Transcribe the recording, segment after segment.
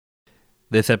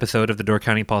This episode of the Door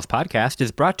County Pulse podcast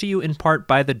is brought to you in part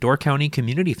by the Door County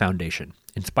Community Foundation,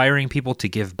 inspiring people to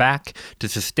give back, to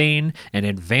sustain, and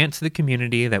advance the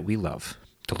community that we love.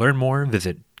 To learn more,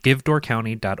 visit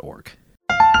givedoorcounty.org.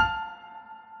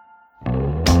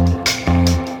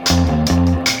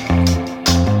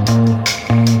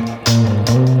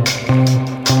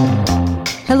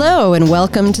 Hello and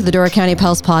welcome to the Door County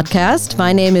Pulse podcast.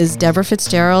 My name is Deborah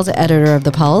Fitzgerald, editor of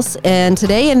The Pulse, and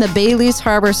today in the Bailey's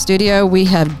Harbor studio we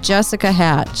have Jessica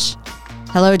Hatch.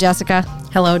 Hello, Jessica.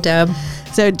 Hello, Deb.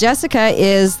 So Jessica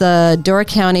is the Door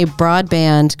County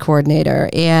broadband coordinator,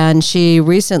 and she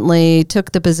recently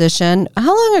took the position.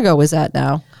 How long ago was that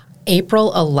now?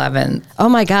 April 11th. Oh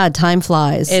my God, time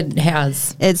flies. It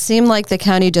has. It seemed like the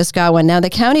county just got one. Now, the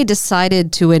county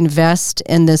decided to invest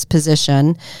in this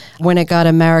position when it got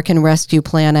American Rescue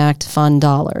Plan Act fund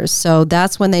dollars. So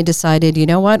that's when they decided, you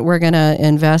know what, we're going to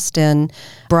invest in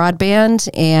broadband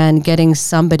and getting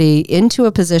somebody into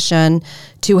a position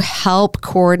to help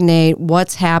coordinate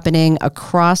what's happening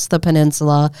across the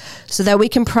peninsula so that we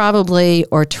can probably,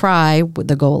 or try,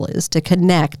 the goal is to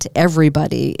connect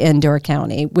everybody in Door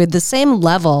County with the same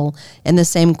level and the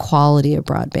same quality of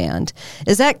broadband.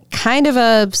 Is that kind of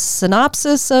a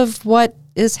synopsis of what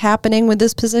is happening with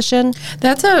this position?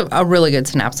 That's a really good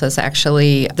synopsis,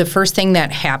 actually. The first thing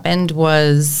that happened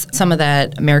was some of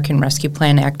that American Rescue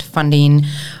Plan Act funding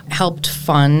helped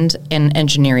fund an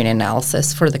engineering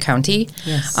analysis for the county,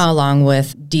 yes, along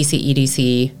with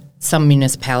DCEDC, some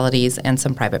municipalities, and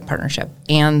some private partnership.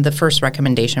 And the first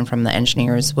recommendation from the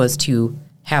engineers was to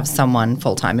have someone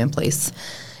full-time in place.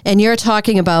 And you're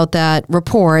talking about that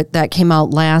report that came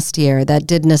out last year that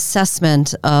did an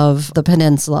assessment of the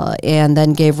peninsula and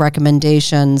then gave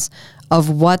recommendations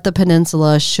of what the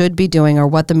peninsula should be doing or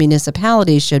what the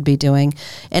municipalities should be doing.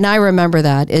 And I remember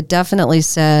that. It definitely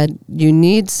said you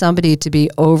need somebody to be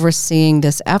overseeing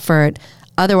this effort.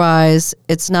 Otherwise,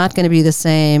 it's not going to be the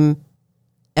same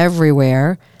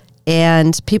everywhere.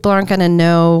 And people aren't going to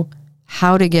know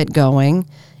how to get going.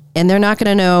 And they're not going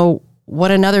to know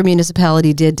what another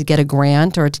municipality did to get a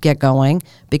grant or to get going,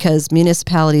 because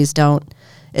municipalities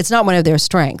it's not one of their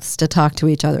strengths to talk to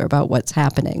each other about what's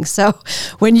happening. So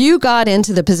when you got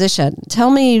into the position, tell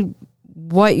me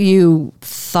what you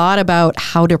thought about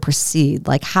how to proceed.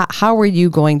 Like, how were you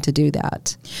going to do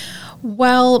that?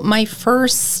 Well, my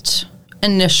first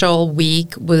initial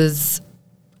week was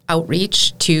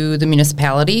outreach to the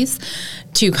municipalities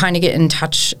to kind of get in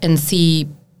touch and see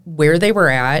where they were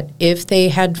at, if they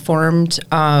had formed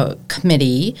a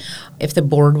committee, if the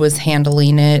board was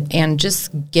handling it, and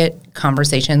just get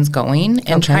conversations going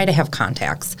and try to have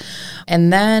contacts.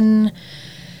 And then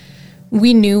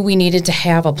we knew we needed to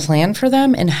have a plan for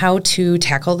them and how to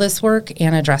tackle this work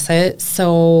and address it.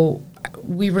 So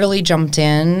we really jumped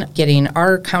in, getting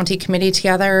our county committee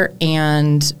together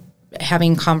and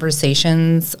having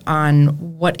conversations on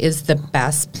what is the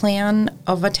best plan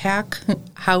of attack,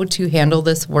 how to handle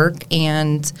this work,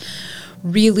 and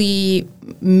really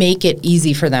make it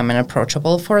easy for them and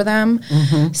approachable for them.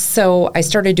 Mm-hmm. So I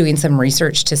started doing some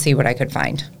research to see what I could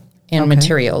find in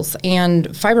materials.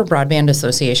 And Fiber Broadband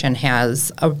Association has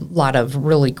a lot of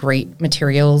really great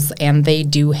materials, and they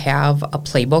do have a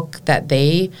playbook that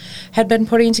they had been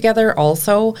putting together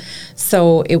also.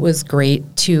 So it was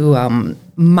great to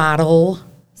model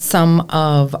some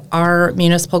of our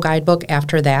municipal guidebook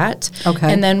after that.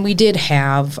 Okay. And then we did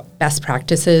have best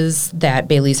practices that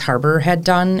Bailey's Harbor had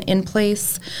done in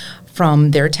place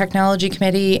from their technology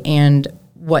committee and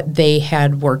what they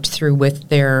had worked through with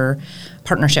their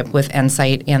partnership with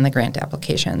Ensight and the grant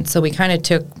application. So we kind of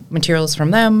took materials from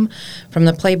them, from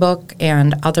the playbook,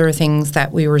 and other things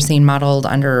that we were seeing modeled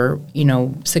under,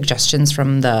 suggestions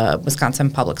from the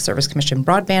Wisconsin Public Service Commission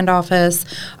broadband office,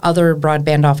 other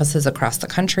broadband offices across the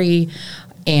country,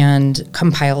 and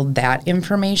compiled that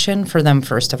information for them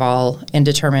first of all and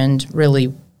determined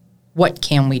really what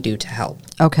can we do to help.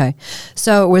 Okay.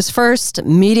 So it was first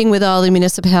meeting with all the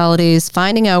municipalities,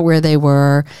 finding out where they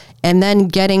were, and then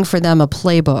getting for them a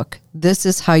playbook. This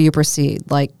is how you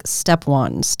proceed, like step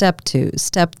 1, step 2,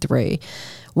 step 3.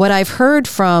 What I've heard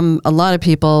from a lot of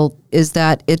people is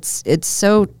that it's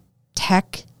so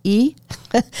tech-y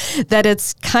that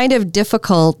it's kind of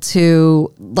difficult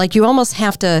to, like, you almost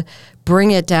have to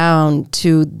bring it down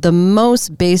to the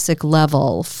most basic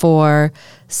level for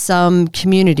some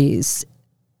communities.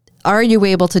 Are you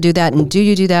able to do that? And do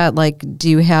you do that? Like, do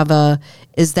you have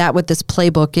is that what this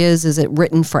playbook is? Is it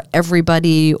written for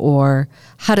everybody, or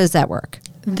how does that work?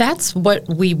 That's what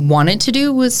we wanted to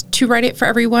do, was to write it for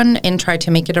everyone and try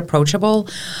to make it approachable.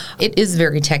 It is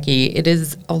very techy. It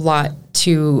is a lot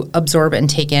to absorb and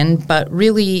take in, but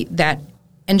really that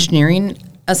engineering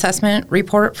assessment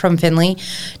report from Finley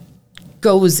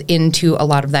goes into a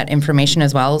lot of that information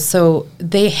as well. So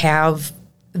they have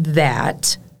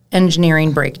that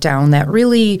engineering breakdown that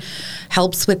really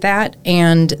helps with that.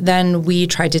 And then we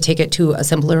tried to take it to a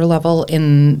simpler level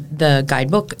in the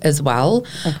guidebook as well.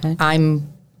 Okay.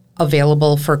 I'm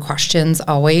available for questions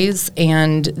always.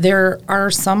 And there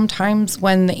are some times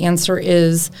when the answer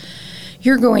is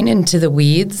you're going into the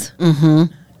weeds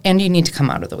and you need to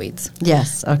come out of the weeds.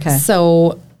 Yes. Okay.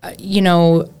 So,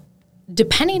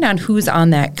 depending on who's on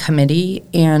that committee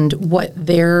and what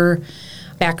their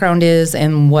background is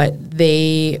and what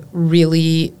they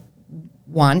really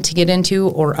want to get into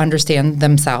or understand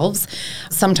themselves,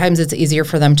 sometimes it's easier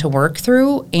for them to work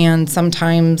through. And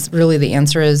sometimes really the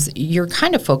answer is you're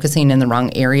kind of focusing in the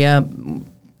wrong area.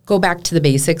 Go back to the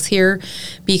basics here,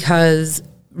 because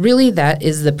really that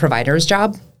is the provider's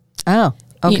job. Oh,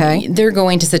 okay. They're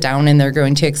going to sit down and they're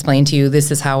going to explain to you, this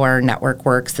is how our network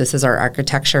works, this is our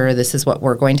architecture, this is what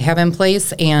we're going to have in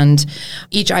place. And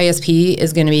each ISP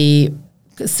is going to be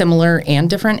similar and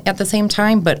different at the same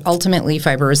time, but ultimately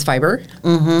fiber is fiber.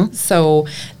 So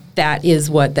that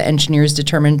is what the engineers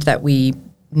determined that we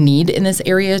need in this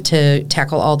area to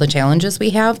tackle all the challenges we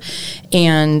have.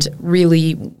 And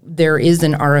really, there is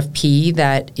an RFP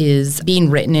that is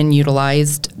being written and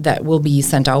utilized that will be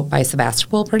sent out by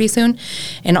Sebastopol pretty soon.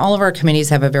 And all of our committees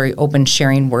have a very open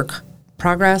sharing work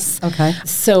progress. Okay.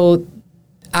 So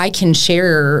I can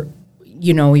share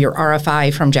your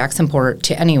RFI from Jacksonport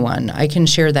to anyone. I can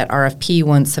share that RFP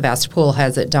once Sebastopol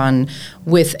has it done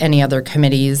with any other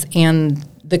committees, and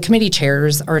the committee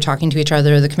chairs are talking to each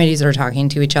other, the committees are talking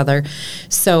to each other.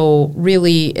 So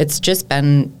really, it's just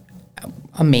been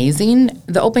amazing,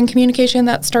 the open communication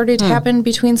that started to happen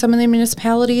between some of the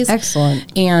municipalities.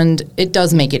 Excellent. And it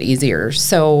does make it easier.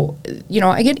 So,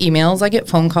 I get emails, I get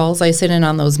phone calls, I sit in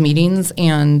on those meetings,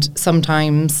 and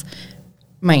sometimes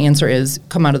my answer is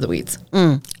come out of the weeds.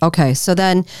 Okay. So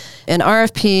then an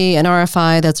RFP, an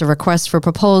RFI, that's a request for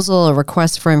proposal, a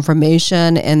request for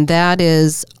information, and that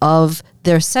is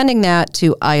they're sending that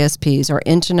to ISPs or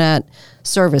internet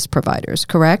service providers,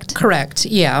 correct? Correct.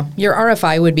 Yeah. Your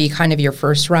RFI would be kind of your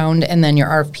first round, and then your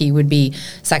RFP would be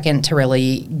second to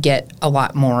really get a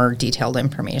lot more detailed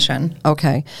information.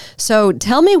 Okay. So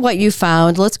tell me what you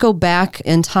found. Let's go back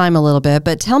in time a little bit,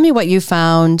 but tell me what you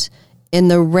found in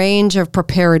the range of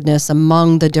preparedness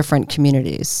among the different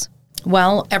communities.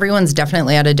 Well, everyone's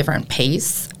definitely at a different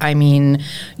pace. I mean,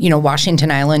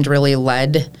 Washington Island really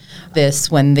led this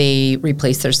when they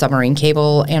replaced their submarine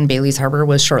cable, and Bailey's Harbor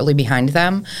was shortly behind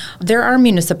them. There are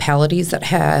municipalities that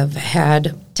have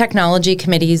had technology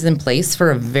committees in place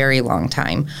for a very long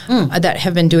time that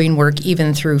have been doing work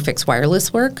even through fixed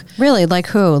wireless work. Really? Like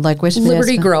who? Like which?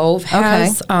 Liberty Grove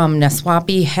has,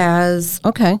 Neswapi has.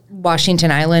 Okay. Washington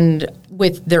Island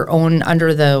with their own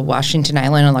under the Washington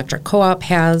Island Electric Co-op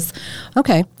has.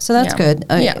 Okay, so that's good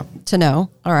to know.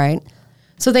 All right.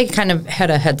 So they kind of had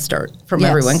a head start from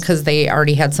everyone because they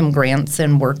already had some grants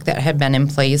and work that had been in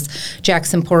place.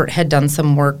 Jacksonport had done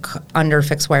some work under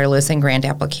fixed wireless and grant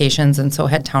applications, and so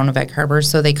had Town of Egg Harbor.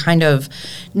 So they kind of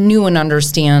knew and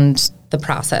understand the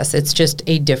process. It's just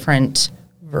a different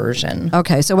version.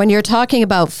 Okay, so when you're talking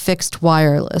about fixed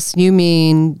wireless, you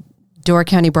mean Door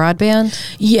County Broadband?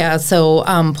 Yeah, so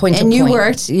point to point. And you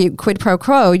worked, quid pro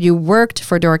quo, you worked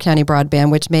for Door County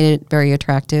Broadband, which made it very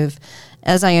attractive,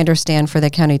 as I understand, for the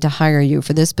county to hire you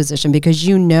for this position because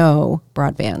you know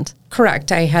broadband.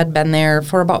 Correct. I had been there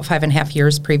for about 5.5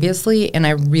 years previously, and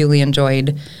I really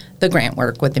enjoyed the grant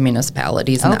work with the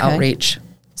municipalities and the outreach.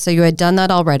 So you had done that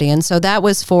already, and so that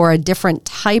was for a different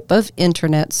type of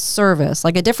internet service,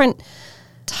 like a different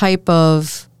type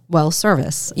of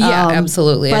service. Yeah,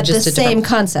 absolutely. But just the same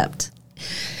concept.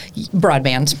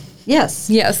 Broadband. Yes.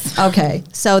 Yes. Okay.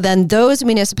 So then those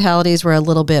municipalities were a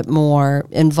little bit more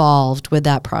involved with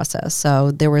that process.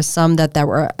 So there were some that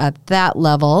were at that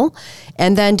level.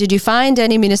 And then did you find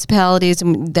any municipalities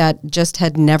that just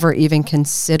had never even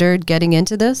considered getting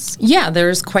into this? Yeah,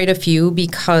 there's quite a few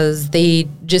because they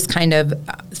just kind of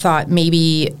thought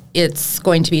maybe it's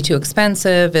going to be too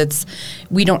expensive.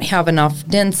 We don't have enough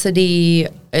density.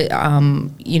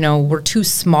 We're too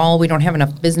small. We don't have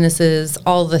enough businesses,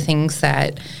 all the things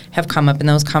that have come up in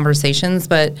those conversations.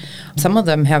 But some of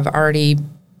them have already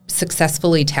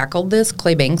successfully tackled this.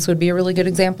 Clay Banks would be a really good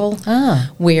example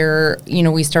where,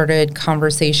 we started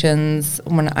conversations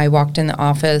when I walked in the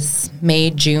office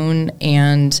May, June,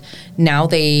 and now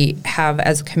they have,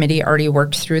 as a committee, already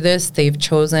worked through this. They've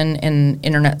chosen an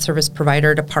internet service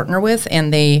provider to partner with,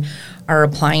 and they are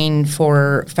applying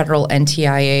for federal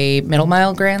NTIA middle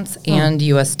mile grants and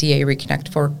USDA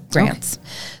Reconnect 4 grants. Okay.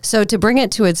 So to bring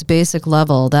it to its basic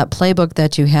level, that playbook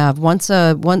that you have, once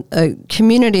a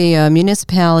community, a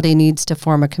municipality needs to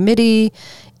form a committee,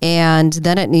 and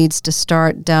then it needs to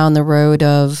start down the road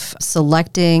of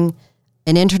selecting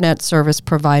an internet service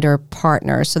provider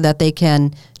partner so that they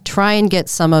can try and get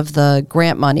some of the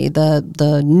grant money,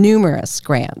 the numerous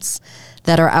grants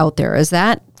that are out there. Is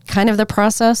that kind of the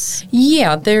process?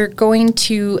 Yeah, they're going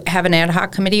to have an ad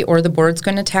hoc committee, or the board's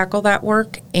going to tackle that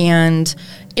work and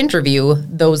interview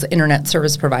those internet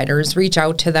service providers, reach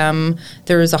out to them.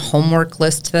 There is a homework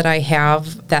list that I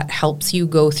have that helps you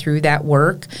go through that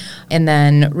work. And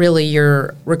then really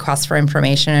your request for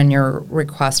information and your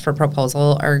request for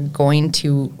proposal are going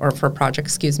to, or for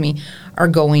project, are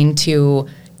going to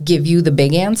give you the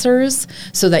big answers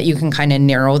so that you can kind of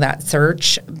narrow that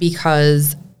search,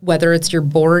 because whether it's your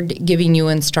board giving you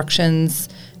instructions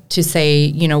to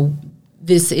say,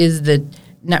 this is the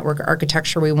network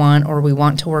architecture we want, or we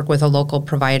want to work with a local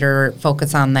provider,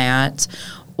 focus on that,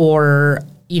 or,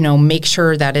 make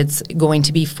sure that it's going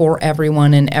to be for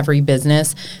everyone in every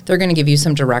business. They're going to give you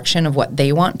some direction of what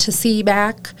they want to see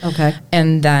back. Okay.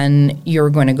 And then you're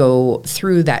going to go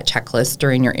through that checklist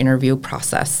during your interview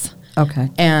process.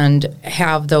 Okay. And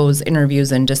have those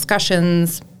interviews and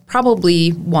discussions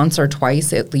probably once or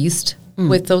twice at least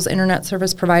with those internet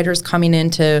service providers coming in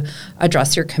to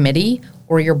address your committee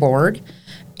or your board,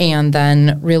 and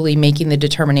then really making the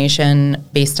determination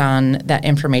based on that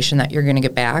information that you're going to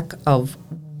get back of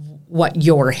what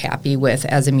you're happy with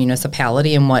as a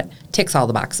municipality and what ticks all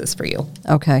the boxes for you.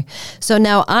 Okay. So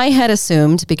now I had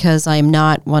assumed, because I'm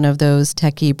not one of those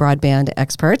techie broadband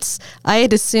experts, I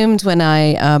had assumed when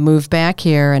I moved back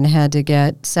here and had to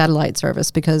get satellite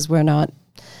service because we're not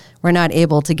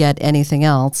able to get anything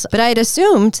else. But I had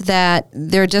assumed that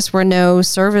there just were no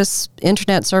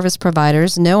internet service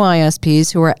providers, no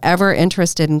ISPs who were ever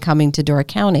interested in coming to Door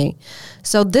County.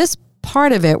 So this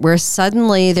part of it, where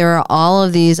suddenly there are all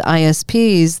of these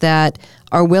ISPs that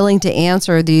are willing to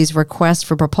answer these requests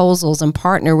for proposals and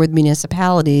partner with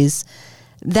municipalities,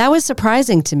 that was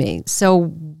surprising to me. So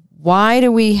why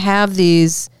do we have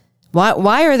these?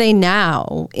 Why are they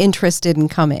now interested in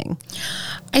coming?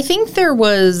 I think there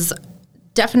was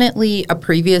definitely a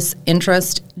previous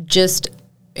interest, just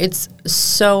it's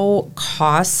so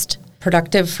cost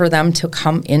productive for them to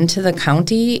come into the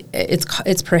county.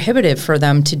 It's prohibitive for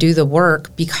them to do the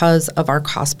work because of our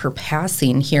cost per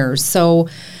passing here. So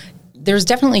there's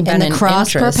definitely been an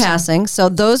cross per passing. So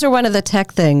those are one of the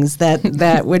tech things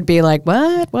that would be like,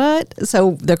 what?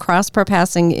 So the cross per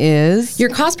passing is? Your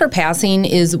cost per passing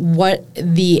is what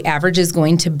the average is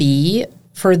going to be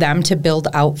for them to build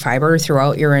out fiber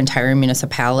throughout your entire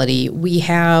municipality. We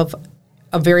have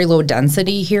a very low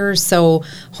density here, so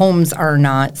homes are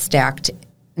not stacked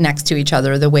next to each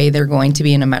other the way they're going to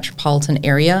be in a metropolitan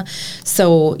area.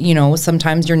 So,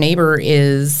 sometimes your neighbor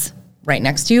is right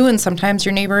next to you, and sometimes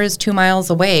your neighbor is 2 miles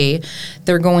away.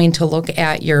 They're going to look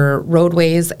at your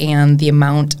roadways and the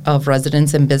amount of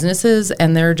residents and businesses,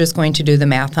 and they're just going to do the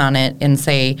math on it and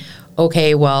say,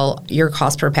 okay, well, your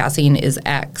cost per passing is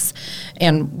X.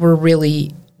 And we're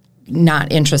really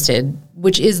not interested,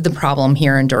 which is the problem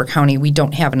here in Door County. We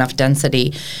don't have enough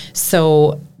density.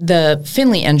 So the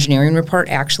Finley engineering report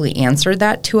actually answered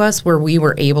that to us, where we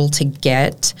were able to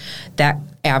get that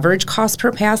average cost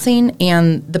per passing.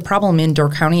 And the problem in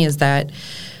Door County is that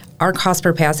our cost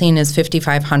per passing is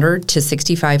 $5,500 to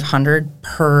 $6,500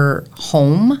 per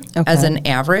home as an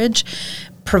average.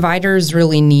 Providers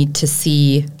really need to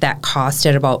see that cost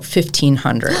at about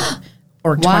 $1,500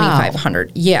 or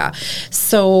 $2,500. Yeah.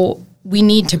 So we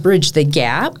need to bridge the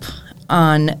gap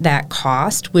on that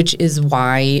cost, which is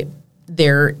why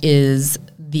there is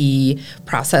the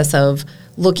process of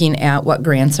looking at what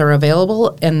grants are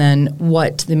available and then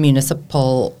what the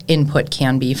municipal input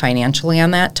can be financially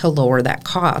on that to lower that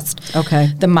cost. Okay.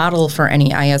 The model for any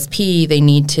ISP, they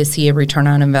need to see a return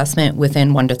on investment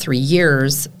within 1 to 3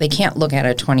 years. They can't look at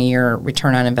a 20-year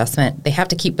return on investment. They have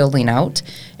to keep building out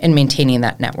and maintaining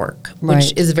that network,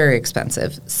 which is very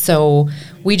expensive. So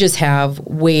we just have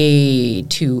way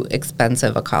too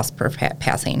expensive a cost per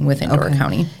passing within Door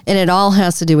County. And it all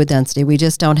has to do with density. We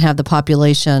just don't have the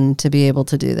population to be able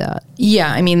to do that.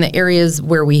 Yeah, I mean, the areas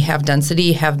where we have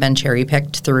density have been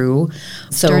cherry-picked through.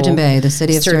 So Sturgeon Bay, the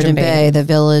city of Sturgeon Bay, the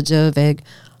village of Egg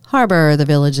Harbor, the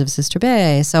Village of Sister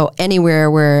Bay. So anywhere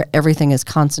where everything is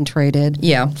concentrated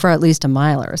for at least a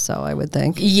mile or so, I would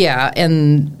think. Yeah,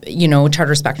 and,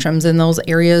 Charter Spectrum's in those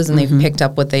areas, and they've picked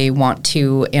up what they want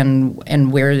to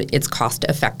and where it's cost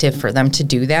effective for them to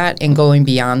do that. And going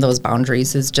beyond those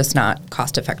boundaries is just not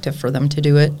cost effective for them to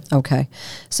do it. Okay.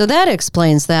 So that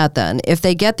explains that then. If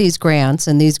they get these grants,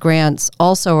 and these grants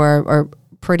also are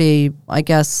pretty, I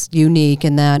guess, unique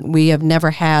in that we have never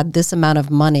had this amount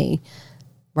of money,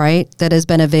 right, that has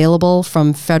been available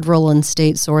from federal and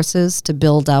state sources to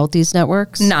build out these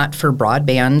networks? Not for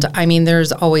broadband. I mean,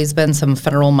 there's always been some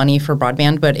federal money for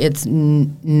broadband, but it's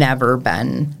never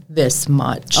been this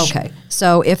much. Okay.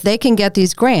 So if they can get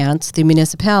these grants, the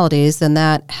municipalities, then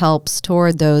that helps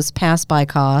toward those pass-by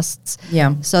costs.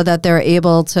 Yeah. So that they're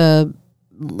able to,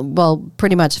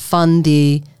 pretty much fund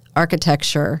the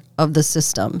architecture of the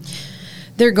system.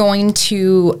 They're going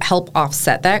to help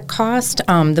offset that cost.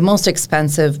 The most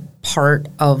expensive part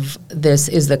of this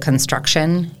is the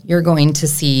construction. You're going to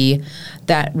see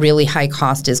that really high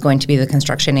cost is going to be the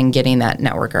construction and getting that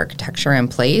network architecture in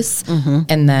place.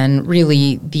 And then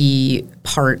really the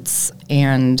parts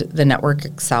and the network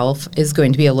itself is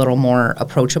going to be a little more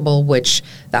approachable, which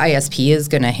the ISP is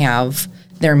going to have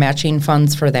their matching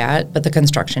funds for that, but the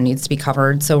construction needs to be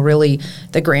covered. So really,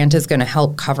 the grant is going to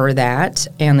help cover that,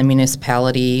 and the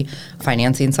municipality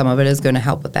financing some of it is going to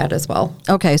help with that as well.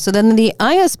 Okay, so then the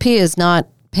ISP is not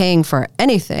paying for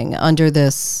anything under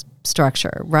this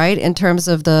structure, right, in terms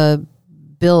of the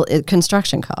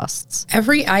construction costs?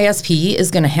 Every ISP is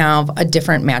going to have a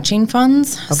different matching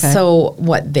funds. Okay. So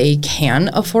what they can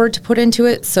afford to put into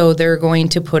it, so they're going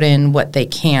to put in what they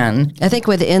can. I think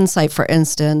with Insight, for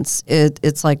instance,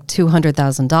 it's like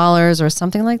 $200,000 or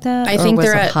something like that. I think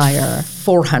they're at higher.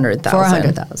 $400,000.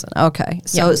 $400,000. Okay.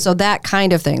 So that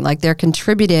kind of thing, like they're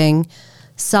contributing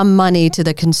some money to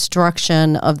the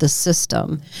construction of the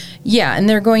system. Yeah, and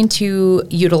they're going to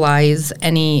utilize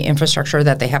any infrastructure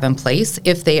that they have in place.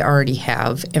 If they already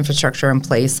have infrastructure in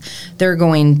place, they're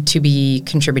going to be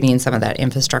contributing some of that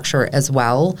infrastructure as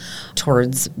well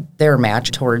towards their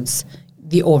match, towards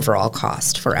the overall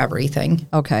cost for everything.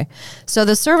 Okay. So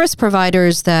the service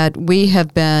providers that we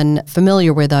have been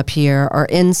familiar with up here are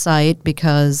Insight,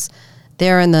 because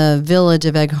they're in the Village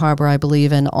of Egg Harbor, I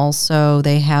believe, and also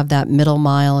they have that middle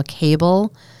mile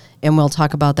cable, and we'll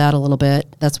talk about that a little bit.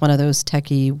 That's one of those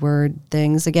techie word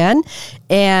things again.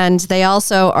 And they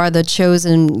also are the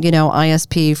chosen,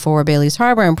 ISP for Bailey's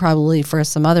Harbor and probably for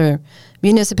some other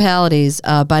municipalities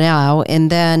by now. And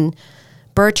then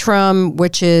Bertram,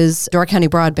 which is Door County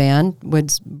Broadband,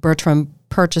 Bertram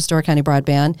purchased Door County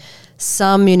Broadband.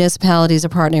 Some municipalities are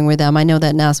partnering with them. I know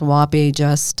that Nassawapi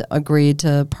just agreed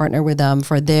to partner with them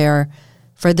for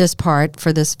this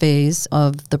phase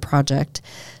of the project.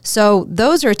 So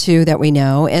those are two that we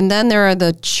know. And then there are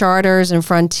the charters and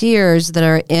frontiers that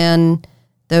are in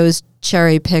those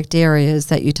cherry-picked areas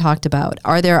that you talked about.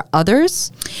 Are there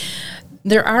others?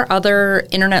 There are other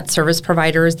internet service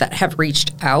providers that have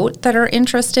reached out that are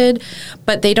interested,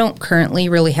 but they don't currently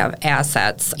really have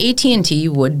assets. AT&T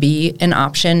would be an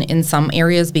option in some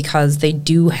areas because they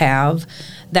do have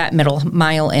that middle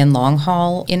mile and long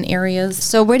haul in areas.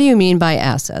 So what do you mean by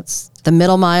assets? The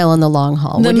middle mile and the long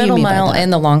haul. The middle mile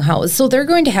and the long haul. So they're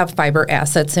going to have fiber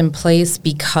assets in place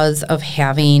because of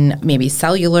having maybe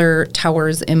cellular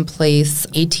towers in place.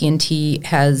 AT&T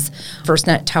has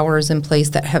FirstNet towers in place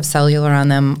that have cellular on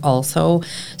them also.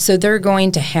 So they're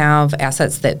going to have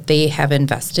assets that they have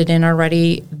invested in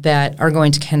already that are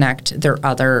going to connect their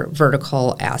other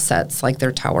vertical assets, like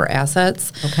their tower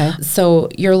assets. Okay. So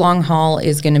your long haul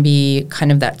is going to be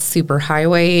kind of that super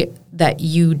highway that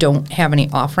you don't have any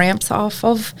off-ramps off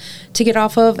of to get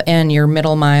off of, and your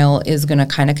middle mile is going to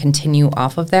kind of continue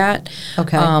off of that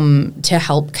to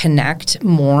help connect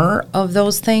more of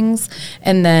those things.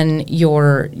 And then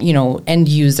your, end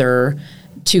user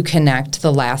to connect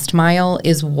the last mile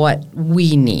is what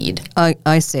we need.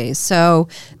 I see. So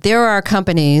there are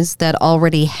companies that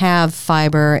already have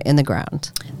fiber in the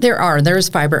ground. There's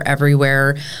fiber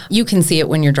everywhere. You can see it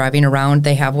when you're driving around.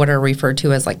 They have what are referred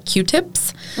to as like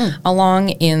Q-tips along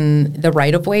in the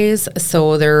right-of-ways.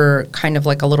 So they're kind of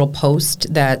like a little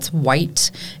post that's white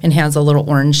and has a little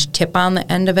orange tip on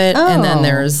the end of it. Oh. And then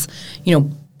there's,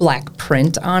 black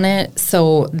print on it.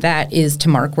 So that is to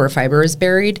mark where fiber is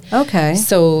buried. Okay.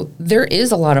 So there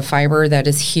is a lot of fiber that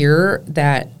is here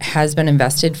that has been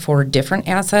invested for different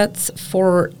assets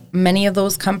for many of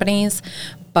those companies,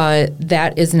 but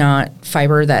that is not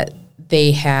fiber that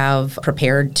they have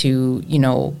prepared to,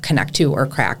 connect to or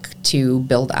crack to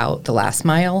build out the last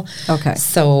mile. Okay.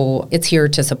 So it's here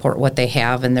to support what they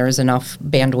have, and there's enough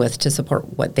bandwidth to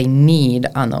support what they need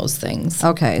on those things.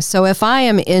 Okay. So if I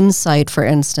am Insight, for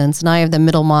instance, and I have the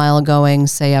middle mile going,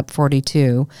 say, up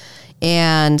 42,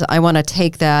 and I want to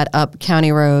take that up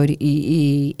County Road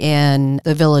EE in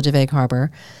the Village of Egg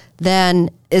Harbor, then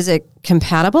is it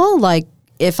compatible? Like,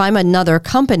 if I'm another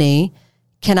company,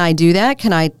 can I do that?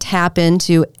 Can I tap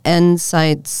into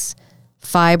Insight's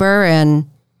fiber? And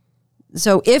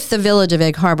so if the Village of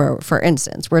Egg Harbor, for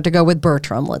instance, were to go with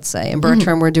Bertram, let's say, and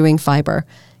Bertram we're doing fiber,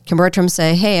 can Bertram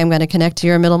say, hey, I'm going to connect to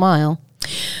your middle mile?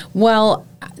 Well,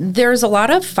 there's a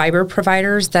lot of fiber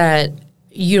providers that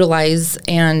utilize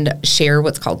and share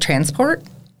what's called transport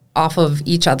off of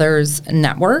each other's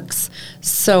networks.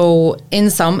 So in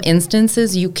some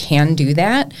instances, you can do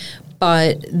that.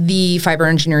 But the fiber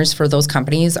engineers for those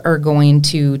companies are going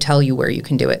to tell you where you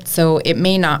can do it. So it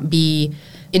may not be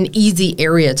an easy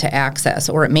area to access,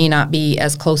 or it may not be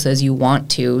as close as you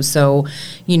want to. So,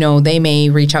 they may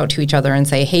reach out to each other and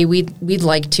say, hey, we'd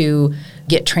like to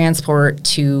get transport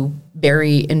to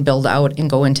bury and build out and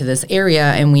go into this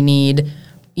area, and we need,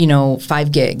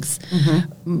 5 gigs.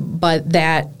 Mm-hmm. But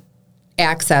that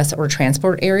access or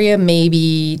transport area may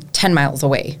be 10 miles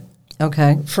away.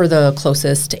 Okay. For the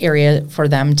closest area for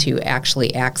them to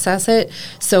actually access it.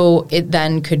 So it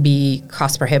then could be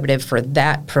cost prohibitive for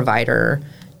that provider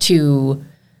to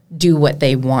do what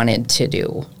they wanted to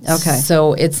do. Okay.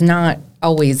 So it's not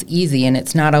always easy, and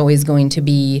it's not always going to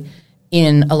be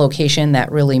in a location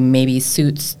that really maybe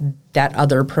suits that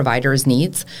other provider's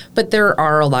needs. But there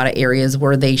are a lot of areas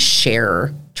where they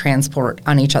share transport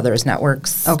on each other's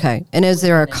networks. Okay. And is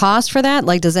there a cost for that?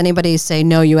 Like, does anybody say,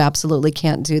 no, you absolutely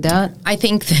can't do that? I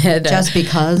think that just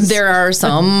because there are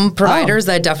some providers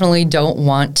that definitely don't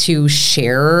want to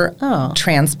share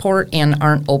transport and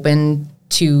aren't open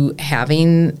to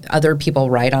having other people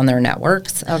ride on their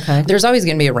networks. Okay. There's always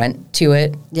going to be a rent to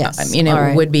it. Yes. I mean,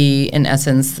 it would be, in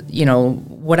essence,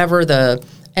 whatever the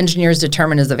engineers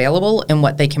determine is available and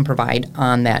what they can provide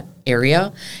on that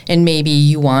area. And maybe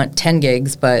you want 10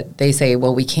 gigs, but they say,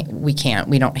 well, we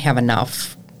don't have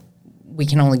enough. We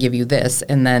can only give you this.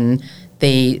 And then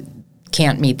they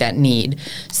can't meet that need.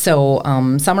 So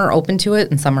some are open to it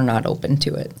and some are not open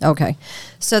to it. Okay.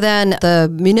 So then the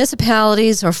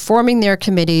municipalities are forming their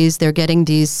committees. They're getting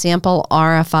these sample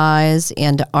RFIs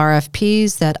and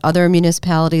RFPs that other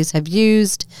municipalities have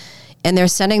used, and they're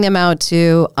sending them out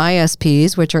to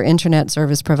ISPs, which are internet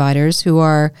service providers, who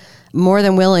are more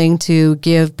than willing to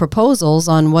give proposals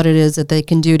on what it is that they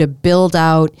can do to build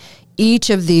out each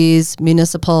of these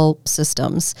municipal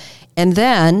systems. And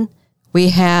then we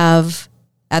have,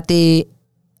 at the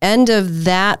end of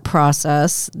that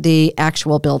process, the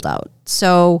actual build out.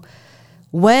 So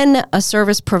when a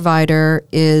service provider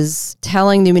is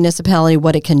telling the municipality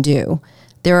what it can do,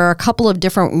 there are a couple of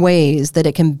different ways that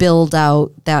it can build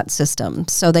out that system.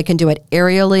 So they can do it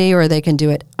aerially or they can do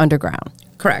it underground.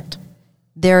 Correct.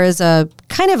 There is a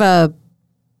kind of a,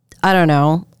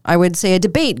 I would say a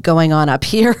debate going on up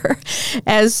here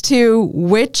as to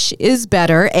which is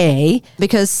better,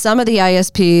 because some of the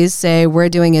ISPs say we're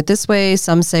doing it this way,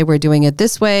 some say we're doing it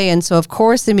this way. And so, of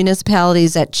course, the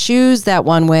municipalities that choose that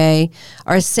one way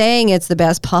are saying it's the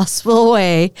best possible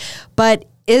way. But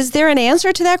is there an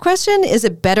answer to that question? Is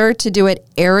it better to do it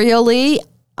aerially,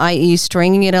 i.e.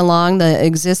 stringing it along the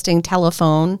existing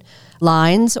telephone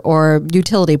lines or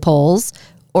utility poles,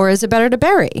 or is it better to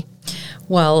bury?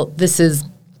 Well, this is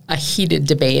a heated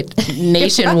debate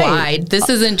nationwide. Right. This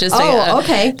isn't just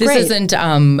isn't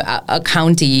a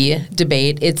county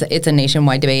debate. It's a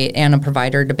nationwide debate and a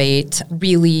provider debate.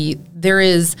 Really, there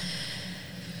is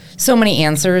so many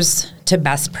answers to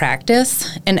best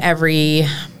practice, and every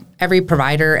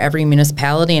provider, every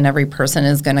municipality, and every person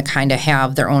is going to kind of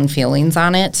have their own feelings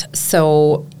on it.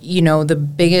 So, the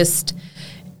biggest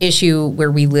issue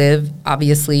where we live,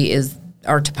 obviously, is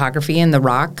our topography and the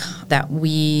rock that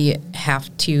we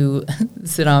have to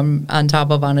sit on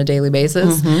top of on a daily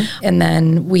basis. Mm-hmm. And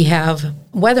then we have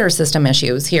weather system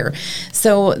issues here.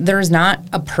 So there's not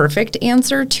a perfect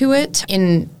answer to it.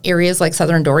 In areas like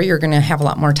Southern Door, you're going to have a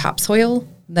lot more topsoil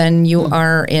than you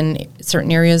are in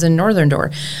certain areas in Northern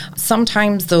Door.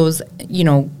 Sometimes those,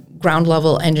 ground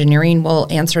level engineering will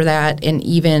answer that, and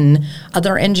even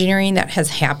other engineering that has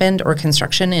happened or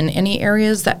construction in any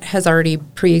areas that has already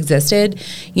pre-existed,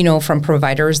 from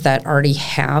providers that already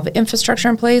have infrastructure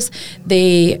in place,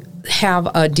 they have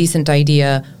a decent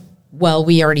idea well,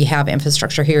 we already have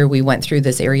infrastructure here. We went through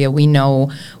this area. We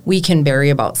know we can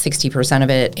bury about 60% of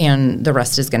it, and the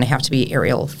rest is going to have to be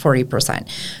aerial, 40%.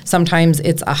 Sometimes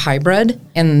it's a hybrid,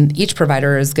 and each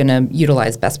provider is going to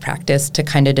utilize best practice to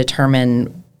kind of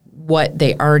determine what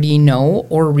they already know,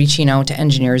 or reaching out to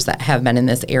engineers that have been in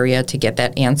this area to get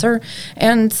that answer.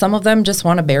 And some of them just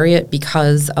want to bury it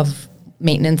because of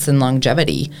maintenance and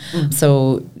longevity.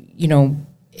 So,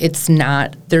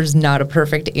 there's not a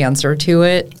perfect answer to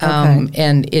it.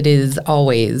 And it is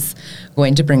always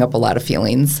going to bring up a lot of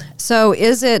feelings. So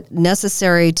is it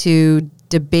necessary to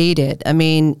debate it? I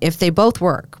mean, if they both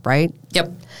work, right?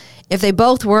 Yep. If they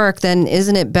both work, then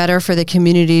isn't it better for the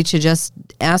community to just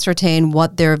ascertain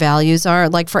what their values are?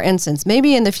 Like, for instance,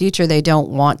 maybe in the future they don't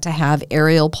want to have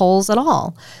aerial poles at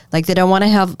all. Like, they don't want to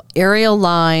have aerial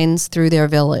lines through their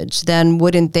village. Then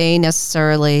wouldn't they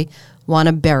necessarily want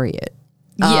to bury it?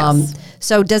 Yes.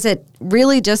 So does it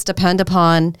really just depend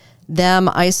upon them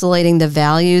isolating the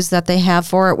values that they have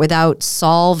for it without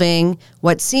solving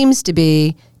what seems to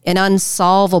be an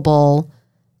unsolvable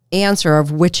answer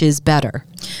of which is better?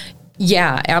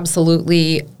 Yeah,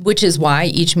 absolutely, which is why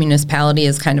each municipality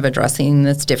is kind of addressing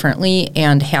this differently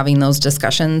and having those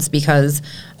discussions, because,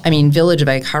 Village of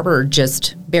Egg Harbor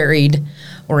just buried,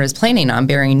 or is planning on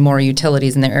burying, more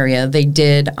utilities in their area. They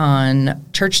did on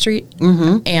Church Street,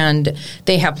 and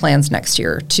they have plans next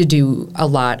year to do a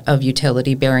lot of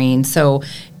utility burying. So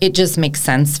it just makes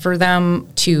sense for them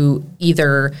to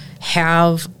either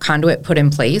have conduit put in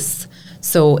place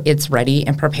so it's ready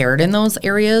and prepared in those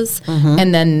areas.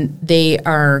 And then they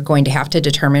are going to have to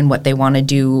determine what they want to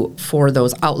do for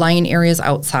those outlying areas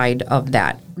outside of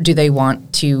that. Do they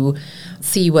want to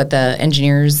see what the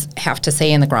engineers have to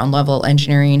say and the ground level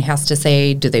engineering has to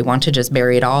say? Do they want to just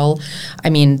bury it all?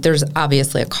 There's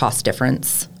obviously a cost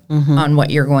difference on what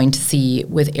you're going to see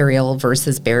with aerial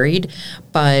versus buried,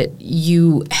 but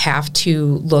you have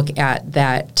to look at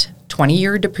that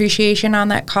 20-year depreciation on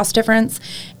that cost difference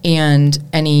and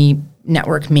any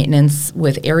network maintenance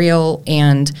with aerial,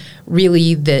 and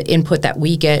really the input that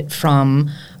we get from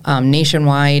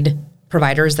nationwide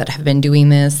providers that have been doing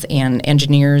this and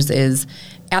engineers is,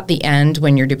 at the end,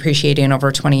 when you're depreciating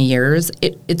over 20 years,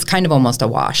 it's kind of almost a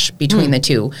wash between the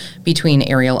two, between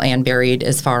aerial and buried,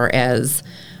 as far as,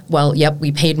 well, yep,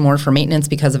 we paid more for maintenance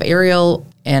because of aerial,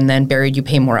 and then buried you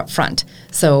pay more up front.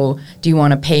 So do you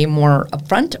want to pay more up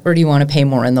front, or do you want to pay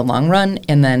more in the long run?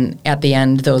 And then at the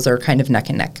end, those are kind of neck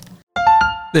and neck.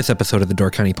 This episode of the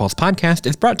Door County Pulse podcast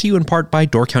is brought to you in part by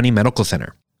Door County Medical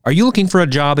Center. Are you looking for a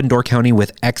job in Door County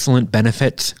with excellent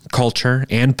benefits, culture,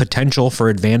 and potential for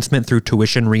advancement through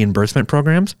tuition reimbursement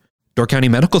programs? Door County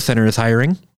Medical Center is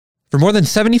hiring. For more than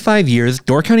 75 years,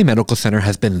 Door County Medical Center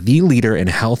has been the leader in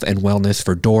health and wellness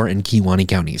for Door and Kewaunee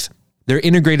counties. Their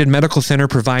integrated medical center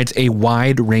provides a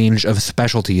wide range of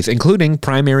specialties, including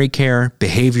primary care,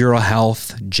 behavioral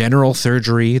health, general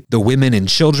surgery, the Women and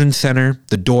Children's Center,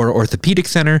 the Door Orthopedic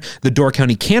Center, the Door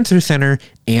County Cancer Center,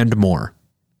 and more.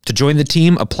 To join the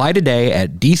team, apply today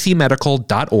at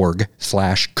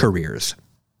dcmedical.org/careers.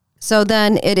 So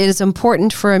then it is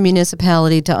important for a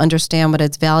municipality to understand what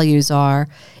its values are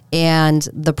and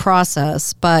the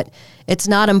process, but it's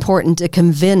not important to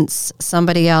convince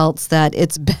somebody else that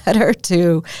it's better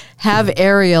to have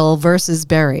aerial versus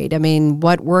buried.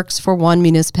 What works for one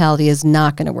municipality is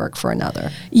not going to work for another.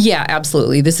 Yeah,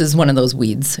 absolutely. This is one of those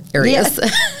weeds areas.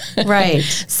 Yeah. Right.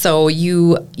 So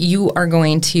you are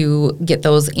going to get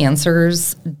those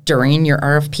answers during your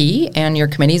RFP, and your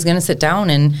committee is going to sit down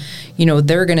and,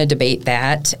 they're going to debate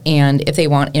that. And if they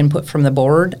want input from the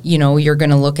board, you're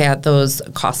going to look at those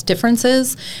cost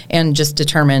differences and just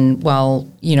determine, well,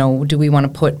 do we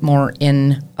want to put more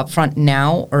in upfront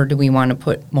now, or do we want to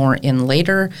put more in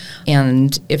later?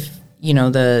 And if,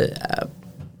 the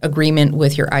agreement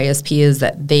with your ISP is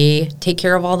that they take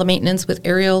care of all the maintenance with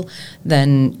aerial,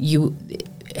 then you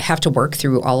have to work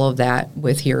through all of that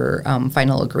with your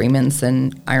final agreements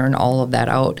and iron all of that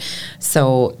out.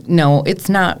 So no, it's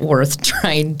not worth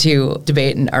trying to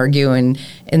debate and argue and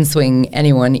swing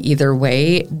anyone either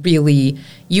way. Really,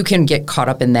 you can get caught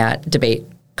up in that debate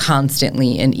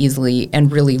constantly and easily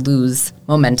and really lose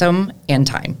momentum and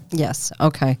time. Yes.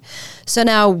 Okay. So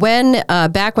now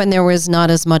back when there was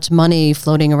not as much money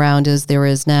floating around as there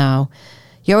is now,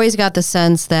 you always got the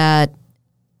sense that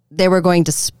they were going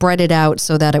to spread it out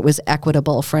so that it was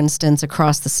equitable, for instance,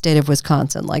 across the state of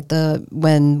Wisconsin, like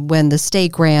when the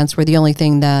state grants were the only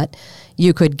thing that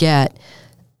you could get.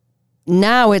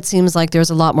 Now it seems like there's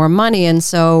a lot more money, and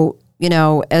so,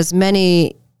 as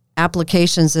many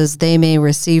applications as they may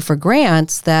receive for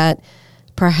grants, that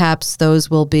perhaps those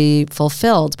will be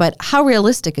fulfilled. But how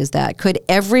realistic is that? Could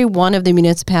every one of the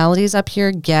municipalities up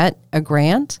here get a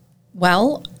grant?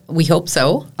 Well, we hope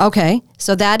so. Okay,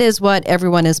 so that is what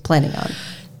everyone is planning on.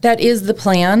 That is the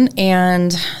plan,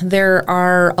 and there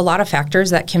are a lot of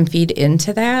factors that can feed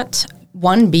into that.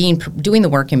 One being doing the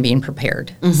work and being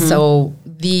prepared. So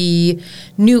the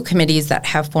new committees that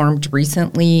have formed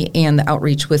recently and the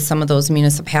outreach with some of those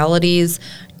municipalities,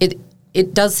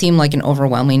 it does seem like an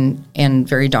overwhelming and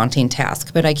very daunting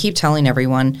task. But I keep telling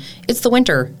everyone, it's the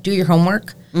winter. Do your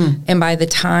homework. And by the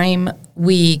time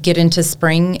we get into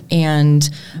spring and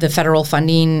the federal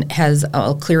funding has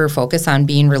a clearer focus on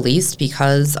being released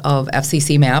because of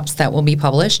FCC maps that will be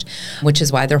published, which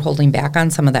is why they're holding back on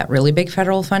some of that really big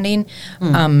federal funding,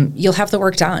 you'll have the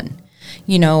work done.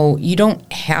 You know, you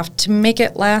don't have to make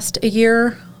it last a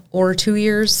year or 2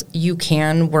 years. You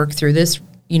can work through this,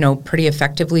 you know, pretty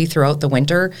effectively throughout the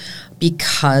winter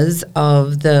because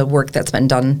of the work that's been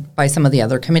done by some of the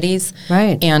other committees.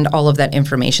 Right. And all of that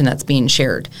information that's being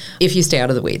shared if you stay out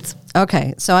of the weeds.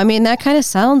 Okay. So, I mean, that kind of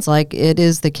sounds like it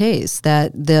is the case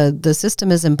that the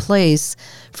system is in place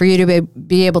for you to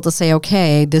be able to say,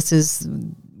 okay,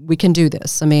 we can do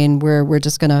this. I mean, we're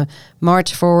just going to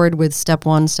march forward with step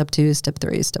 1, step 2, step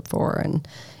 3, step 4,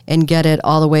 and get it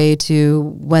all the way to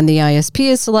when the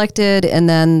ISP is selected, and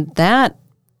then that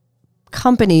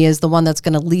company is the one that's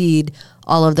going to lead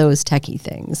all of those techie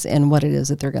things and what it is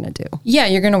that they're going to do. Yeah,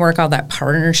 you're going to work all that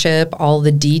partnership, all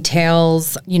the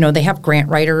details. You know, they have grant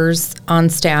writers on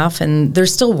staff, and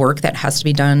there's still work that has to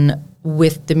be done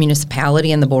with the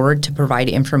municipality and the board to provide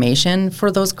information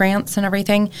for those grants and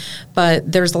everything.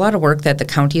 But there's a lot of work that the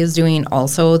county is doing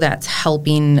also that's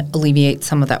helping alleviate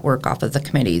some of that work off of the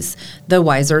committees. The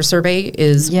Wiser survey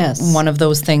is one of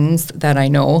those things that I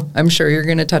know I'm sure you're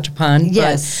going to touch upon.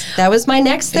 Yes, that was my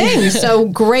next thing. So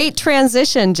great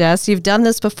transition, Jess. You've done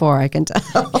this before, I can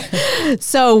tell.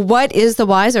 So what is the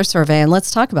Wiser survey? And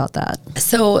let's talk about that.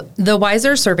 So the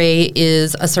Wiser survey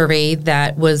is a survey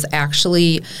that was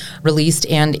actually released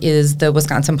and is the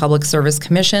Wisconsin Public Service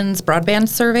Commission's broadband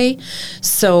survey.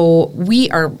 So we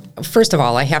are, first of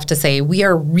all, I have to say, we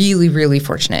are really, really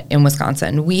fortunate in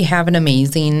Wisconsin. We have an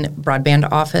amazing broadband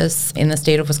office in the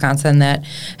state of Wisconsin that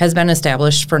has been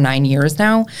established for 9 years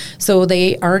now. So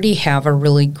they already have a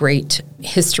really great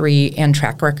history and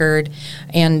track record.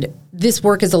 And this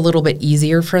work is a little bit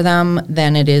easier for them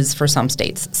than it is for some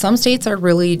states. Some states are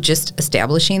really just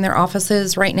establishing their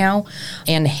offices right now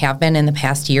and have been in the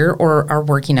past year or are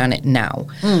working on it now.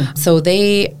 So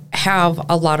they have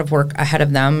a lot of work ahead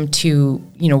of them to,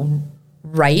 you know,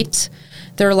 write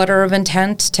their letter of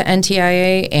intent to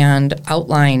NTIA and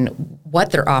outline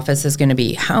what their office is going to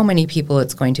be, how many people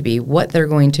it's going to be, what they're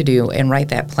going to do, and write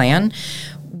that plan.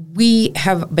 We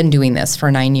have been doing this for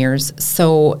 9 years,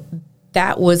 so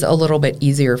that was a little bit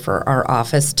easier for our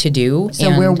office to do. So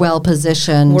we're well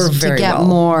positioned to get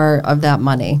more of that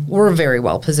money. We're very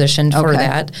well positioned for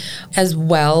that, as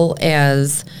well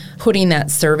as putting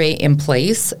that survey in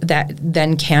place that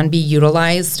then can be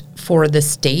utilized for the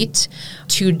state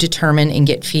to determine and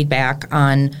get feedback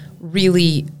on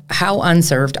really how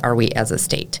unserved are we as a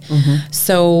state.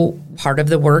 So part of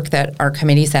the work that our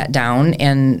committee sat down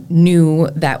and knew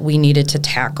that we needed to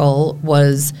tackle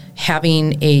was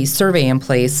having a survey in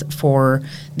place for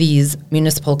these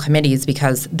municipal committees,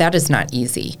 because that is not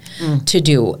easy to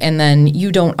do. And then you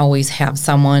don't always have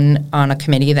someone on a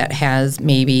committee that has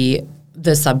maybe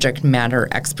the subject matter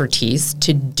expertise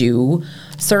to do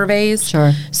surveys.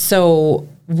 Sure. So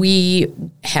we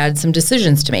had some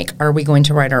decisions to make. Are we going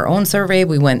to write our own survey?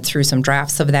 We went through some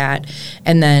drafts of that.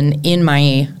 And then in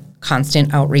my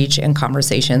constant outreach and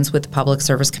conversations with the Public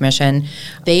Service Commission,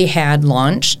 they had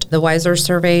launched the Wiser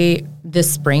survey this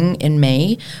spring in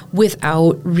May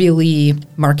without really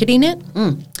marketing it,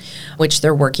 which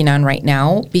they're working on right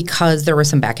now because there was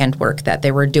some back-end work that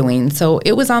they were doing. So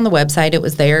it was on the website. It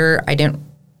was there. I didn't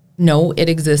know it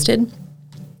existed.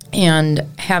 And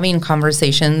having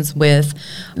conversations with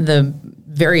the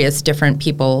various different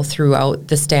people throughout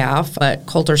the staff, but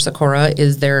Coulter Sikora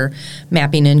is their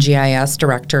mapping and GIS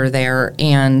director there,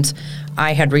 and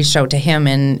I had reached out to him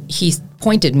and he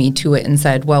pointed me to it and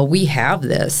said, well, we have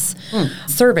this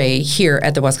survey here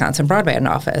at the Wisconsin Broadband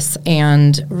Office,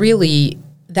 and really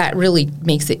that really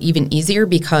makes it even easier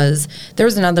because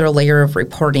there's another layer of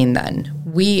reporting then.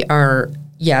 We are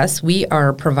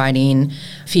providing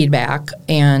feedback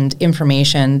and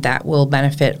information that will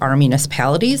benefit our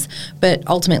municipalities, but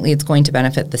ultimately it's going to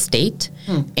benefit the state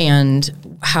and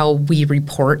how we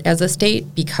report as a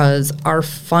state, because our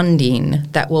funding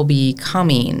that will be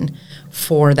coming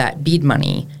for that BEAD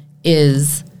money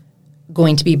is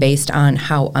going to be based on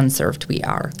how unserved we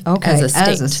are as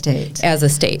a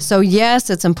state. So yes,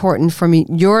 it's important for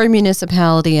your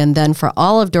municipality and then for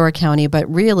all of Door County,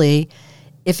 but really,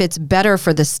 if it's better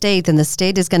for the state, then the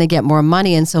state is going to get more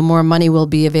money, and so more money will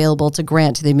be available to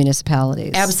grant to the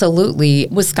municipalities. Absolutely.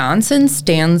 Wisconsin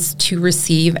stands to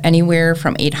receive anywhere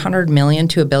from $800 million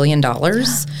to $1 billion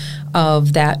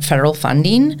of that federal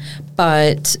funding,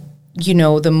 but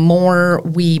the more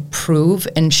we prove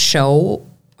and show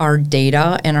our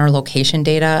data and our location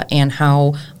data and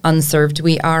how unserved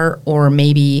we are, or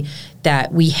maybe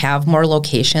that we have more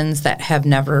locations that have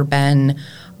never been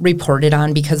reported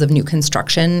on because of new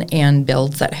construction and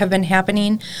builds that have been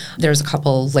happening. There's a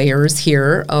couple layers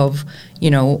here of,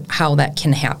 how that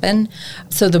can happen.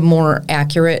 So the more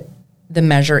accurate the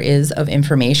measure is of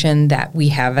information that we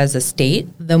have as a state,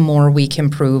 the more we can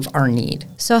prove our need.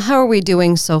 So how are we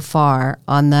doing so far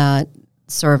on that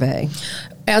survey?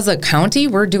 As a county,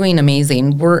 we're doing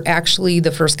amazing. We're actually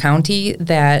the first county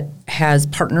that has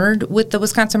partnered with the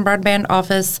Wisconsin Broadband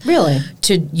Office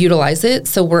to utilize it.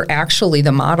 So we're actually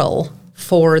the model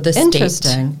for the state.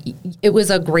 Interesting. It was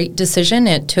a great decision.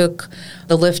 It took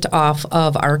the lift off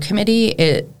of our committee.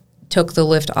 It took the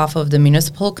lift off of the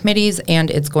municipal committees,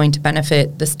 and it's going to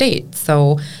benefit the state.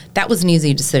 So that was an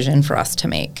easy decision for us to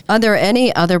make. Are there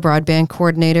any other broadband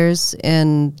coordinators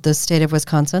in the state of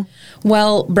Wisconsin?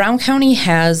 Well, Brown County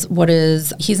has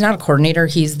he's not a coordinator,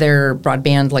 he's their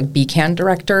broadband BCAN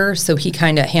director, so he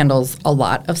kind of handles a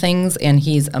lot of things, and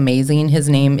he's amazing. His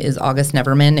name is August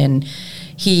Neverman, and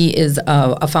he is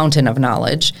a fountain of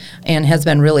knowledge and has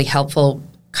been really helpful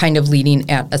kind of leading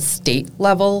at a state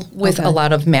level with a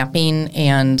lot of mapping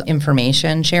and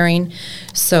information sharing.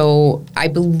 So I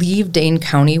believe Dane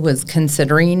County was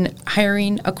considering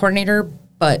hiring a coordinator,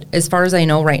 but as far as I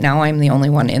know right now, I'm the only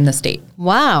one in the state.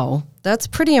 Wow, that's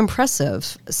pretty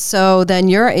impressive. So then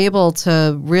you're able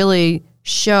to really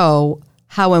show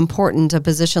how important a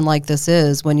position like this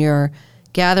is when you're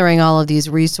gathering all of these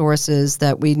resources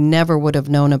that we never would have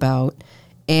known about,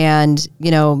 and,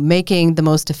 making the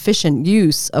most efficient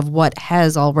use of what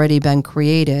has already been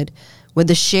created with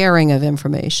the sharing of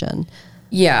information.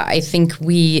 Yeah, I think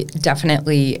we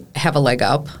definitely have a leg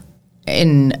up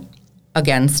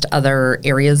against other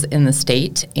areas in the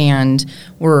state, and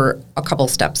we're a couple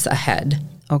steps ahead.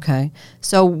 Okay.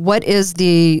 So what is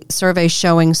the survey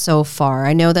showing so far?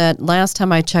 I know that last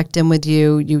time I checked in with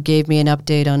you, you gave me an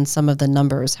update on some of the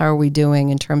numbers. How are we doing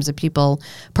in terms of people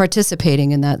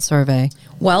participating in that survey?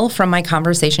 Well, from my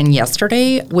conversation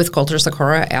yesterday with Coulter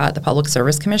Sikora at the Public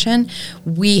Service Commission,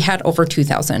 we had over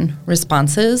 2,000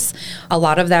 responses. A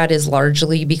lot of that is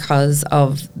largely because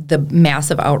of the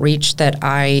massive outreach that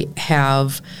I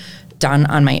have done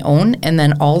on my own, and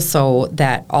then also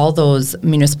that all those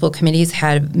municipal committees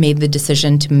had made the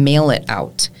decision to mail it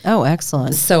out. Oh,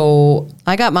 excellent. So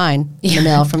I got mine in the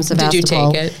mail from Sebastopol. Did you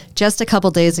take it? Just a couple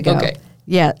days ago. Okay.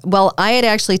 Yeah. Well, I had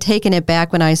actually taken it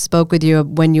back when I spoke with you,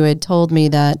 when you had told me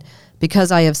that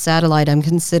because I have satellite, I'm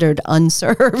considered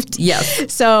unserved.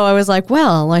 Yes. So I was like,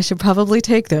 well, I should probably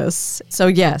take this. So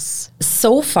yes.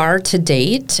 So far to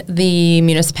date, the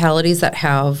municipalities that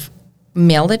have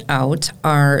mailed it out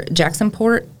are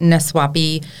Jacksonport,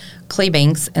 Neswapi,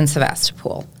 Claybanks, and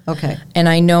Sebastopol. Okay. And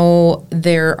I know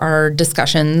there are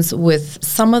discussions with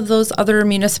some of those other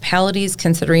municipalities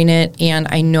considering it, and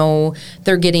I know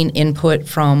they're getting input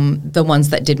from the ones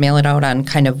that did mail it out on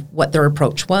kind of what their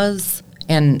approach was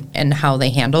and how they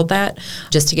handled that,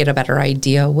 just to get a better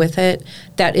idea with it.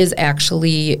 That is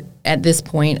actually, at this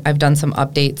point, I've done some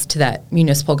updates to that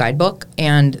municipal guidebook,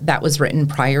 and that was written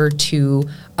prior to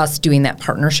us doing that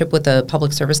partnership with the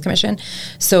Public Service Commission.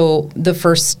 So the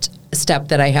first step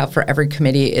that I have for every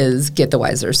committee is get the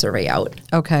Weiser survey out.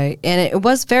 Okay. And it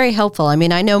was very helpful. I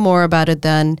mean, I know more about it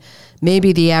than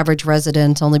maybe the average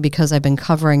resident, only because I've been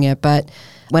covering it. But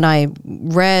when I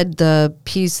read the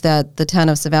piece that the town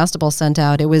of Sebastopol sent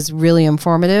out, it was really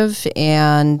informative.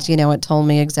 And, it told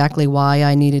me exactly why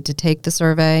I needed to take the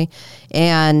survey.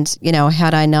 And,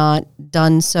 had I not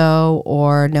done so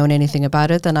or known anything about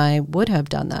it, then I would have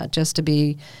done that just to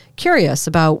be curious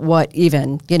about what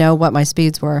my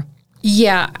speeds were.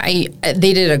 Yeah,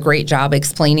 they did a great job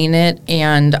explaining it,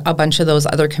 and a bunch of those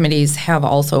other committees have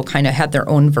also kind of had their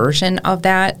own version of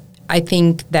that. I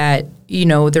think that,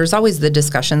 there's always the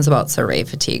discussions about survey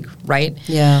fatigue, right?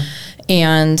 Yeah.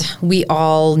 And we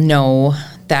all know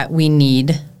that we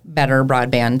need better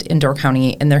broadband in Door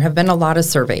County, and there have been a lot of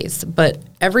surveys, but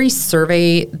every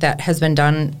survey that has been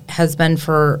done has been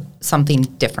for something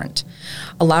different.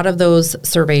 A lot of those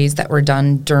surveys that were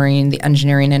done during the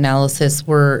engineering analysis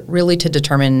were really to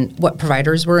determine what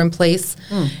providers were in place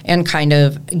and kind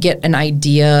of get an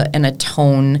idea and a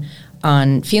tone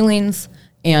on feelings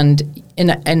and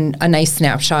a nice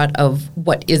snapshot of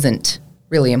what isn't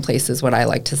really in place is what I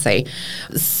like to say.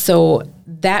 So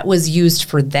that was used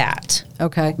for that.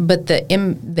 Okay. But the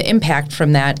impact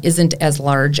from that isn't as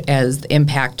large as the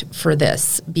impact for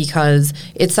this because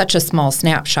it's such a small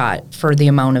snapshot for the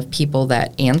amount of people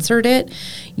that answered it.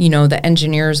 You know, the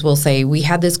engineers will say, we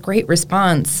had this great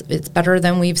response. It's better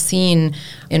than we've seen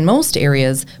in most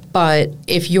areas. But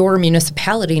if your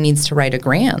municipality needs to write a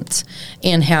grant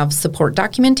and have support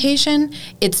documentation,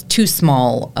 it's too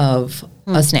small of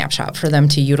a snapshot for them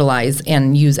to utilize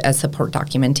and use as support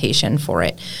documentation for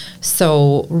it.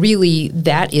 So really,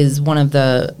 that is one of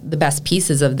the best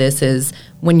pieces of this is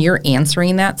when you're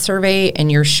answering that survey and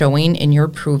you're showing and you're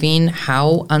proving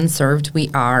how unserved we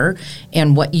are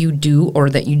and what you do or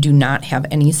that you do not have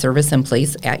any service in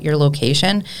place at your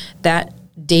location, that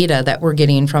data that we're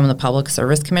getting from the Public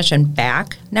Service Commission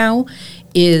back now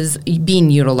is being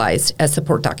utilized as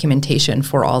support documentation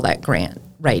for all that grant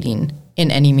writing in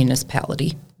any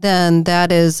municipality. Then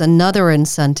that is another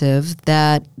incentive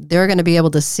that they're going to be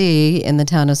able to see in the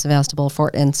town of Sevastopol,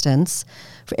 for instance.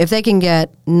 If they can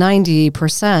get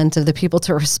 90% of the people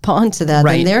to respond to that,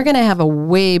 then they're going to have a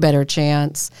way better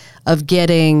chance of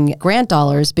getting grant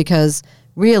dollars because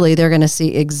really they're going to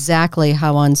see exactly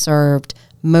how unserved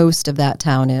most of that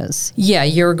town is. Yeah,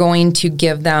 you're going to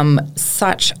give them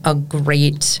such a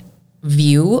great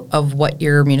view of what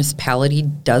your municipality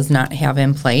does not have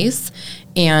in place.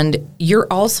 And you're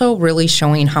also really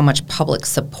showing how much public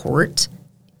support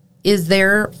is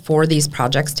there for these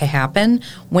projects to happen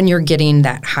when you're getting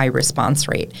that high response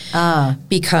rate.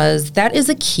 Because that is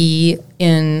a key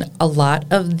in a lot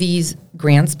of these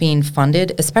grants being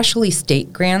funded, especially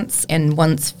state grants. And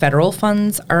once federal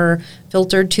funds are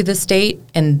filtered to the state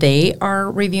and they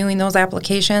are reviewing those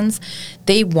applications,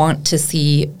 they want to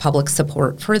see public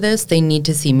support for this. They need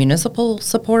to see municipal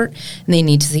support and they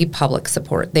need to see public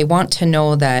support. They want to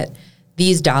know that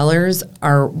these dollars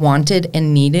are wanted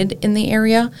and needed in the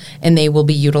area, and they will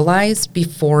be utilized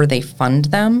before they fund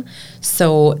them.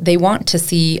 So they want to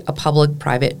see a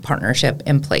public-private partnership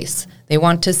in place. They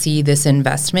want to see this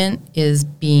investment is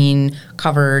being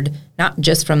covered not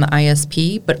just from the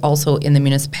ISP, but also in the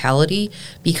municipality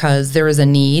because there is a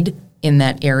need in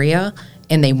that area,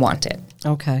 and they want it.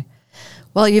 Okay.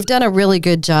 Well, you've done a really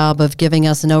good job of giving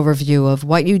us an overview of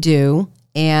what you do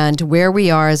and where we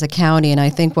are as a county. And I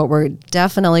think what we're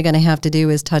definitely going to have to do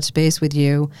is touch base with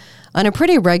you on a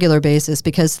pretty regular basis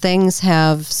because things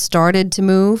have started to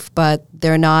move, but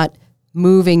they're not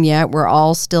moving yet. We're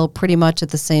all still pretty much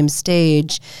at the same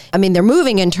stage. I mean, they're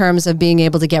moving in terms of being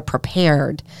able to get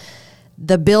prepared.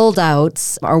 The build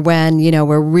outs are when,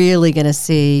 we're really going to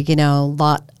see,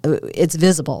 it's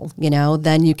visible,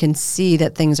 then you can see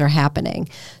that things are happening.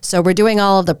 So we're doing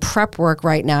all of the prep work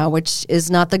right now, which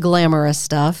is not the glamorous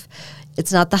stuff.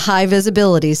 It's not the high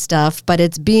visibility stuff, but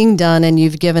it's being done, and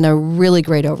you've given a really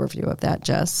great overview of that,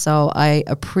 Jess. So I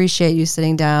appreciate you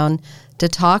sitting down to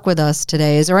talk with us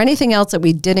today. Is there anything else that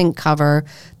we didn't cover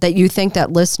that you think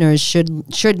that listeners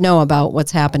should know about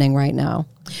what's happening right now?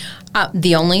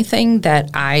 The only thing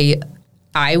that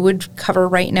I would cover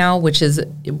right now, which is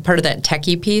part of that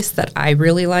techie piece that I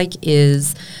really like,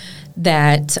 is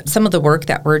that some of the work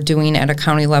that we're doing at a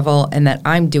county level and that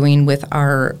I'm doing with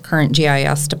our current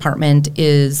GIS department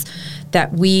is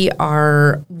that we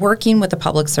are working with the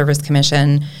Public Service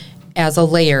Commission as a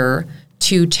layer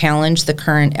to challenge the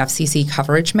current FCC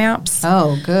coverage maps.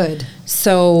 Oh, good.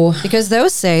 So, because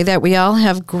those say that we all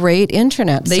have great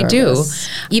internet they service.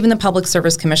 do. Even the Public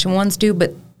Service Commission ones do,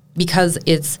 but because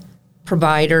it's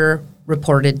provider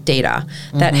reported data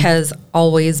that has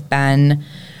always been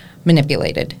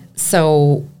manipulated.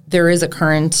 So there is a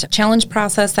current challenge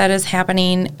process that is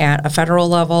happening at a federal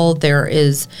level. There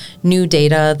is new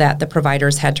data that the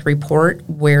providers had to report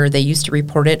where they used to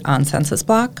report it on census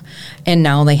block, and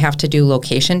now they have to do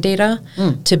location data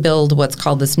to build what's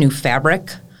called this new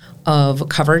fabric of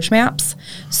coverage maps.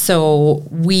 So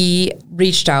we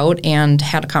reached out and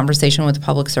had a conversation with the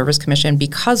Public Service Commission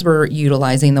because we're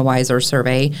utilizing the WISER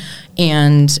survey,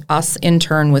 and us in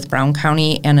turn with Brown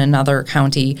County and another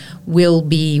county will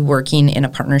be working in a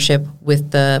partnership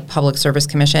with the Public Service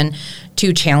Commission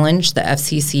to challenge the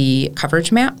FCC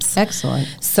coverage maps. Excellent.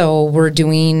 So we're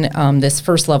doing this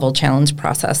first level challenge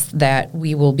process that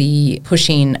we will be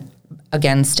pushing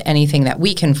against anything that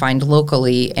we can find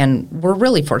locally. And we're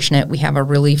really fortunate. We have a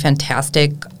really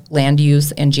fantastic land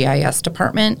use and GIS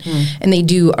department, and they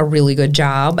do a really good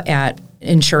job at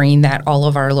ensuring that all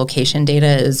of our location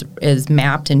data is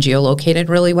mapped and geolocated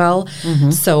really well.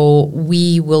 So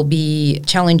we will be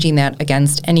challenging that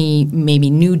against any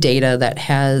maybe new data that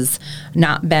has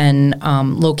not been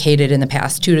located in the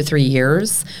past 2 to 3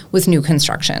 years with new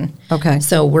construction. Okay.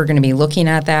 So we're going to be looking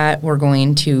at that. We're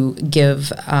going to give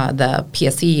the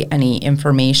PSC any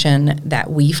information that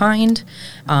we find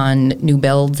on new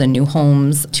builds and new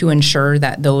homes to ensure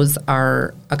that those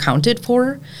are accounted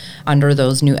for under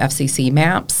those new FCC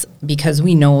maps, because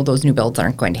we know those new builds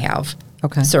aren't going to have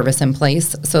service in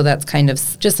place. So that's kind of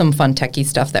just some fun techie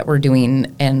stuff that we're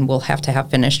doing, and we'll have to have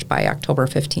finished by October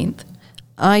 15th.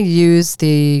 I use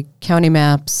the county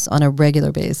maps on a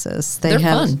regular basis. They're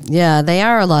fun. Yeah, they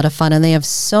are a lot of fun, and they have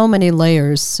so many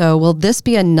layers. So will this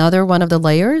be another one of the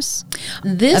layers?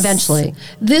 Eventually.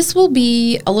 This will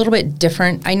be a little bit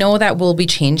different. I know that we'll be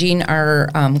changing our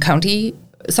county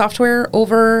software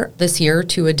over this year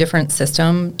to a different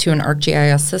system, to an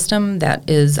ArcGIS system that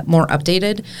is more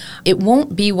updated. It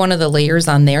won't be one of the layers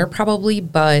on there probably,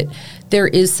 but there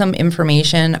is some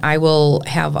information. I will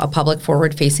have a public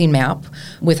forward-facing map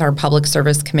with our Public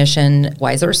Service Commission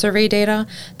WISER survey data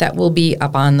that will be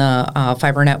up on the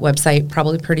FiberNet website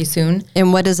probably pretty soon.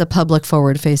 And what is a public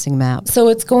forward-facing map? So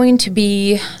it's going to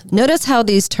be... Notice how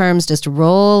these terms just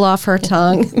roll off her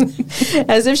tongue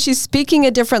as if she's speaking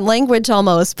a different language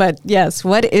almost. But yes,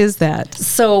 what is that?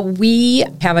 So we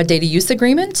have a data use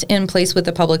agreement in place with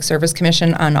the Public Service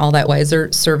Commission on all that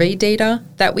WISER survey data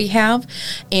that we have.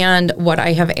 And what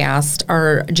I have asked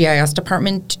our GIS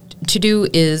department to do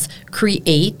is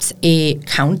create a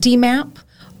county map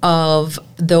of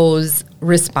those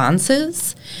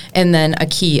responses and then a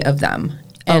key of them.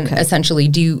 And essentially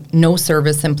do no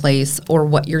service in place or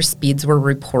what your speeds were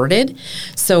reported.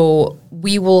 So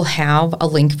we will have a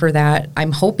link for that.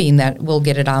 I'm hoping that we'll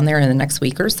get it on there in the next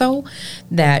week or so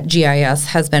that GIS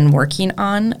has been working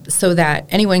on, so that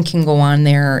anyone can go on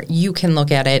there, you can look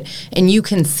at it, and you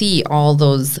can see all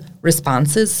those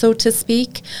responses, so to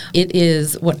speak. It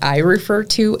is what I refer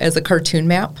to as a cartoon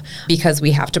map because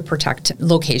we have to protect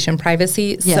location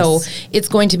privacy. Yes. So it's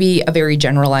going to be a very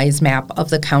generalized map of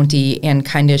the county and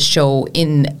kind of show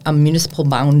in municipal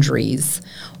boundaries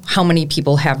how many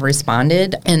people have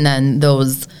responded, and then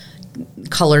those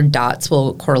colored dots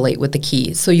will correlate with the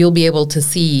key. So you'll be able to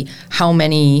see how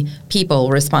many people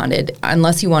responded.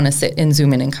 Unless you want to sit and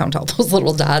zoom in and count all those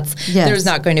little dots, there's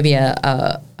not going to be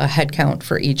a head count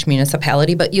for each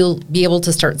municipality, but you'll be able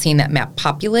to start seeing that map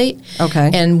populate.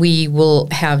 Okay. And we will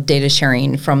have data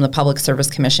sharing from the Public Service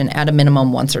Commission at a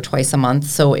minimum once or twice a month,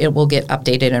 so it will get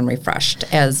updated and refreshed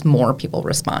as more people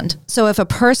respond. So if a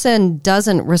person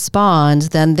doesn't respond,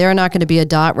 then they're not going to be a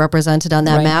dot represented on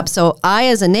that map. So I,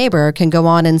 as a neighbor, can go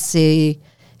on and see,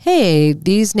 hey,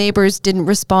 these neighbors didn't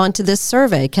respond to this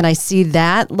survey. Can I see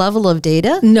that level of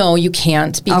data? No, you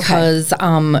can't, because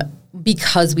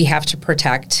because we have to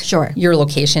protect your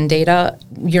location data.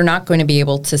 You're not going to be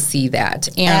able to see that.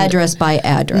 And address by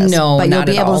address. No, but not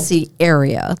you'll be at able all. to see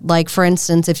area. Like, for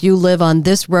instance, if you live on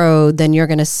this road, then you're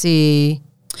going to see...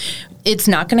 It's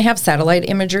not going to have satellite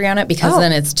imagery on it because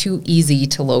then it's too easy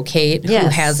to locate who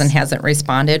has and hasn't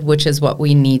responded, which is what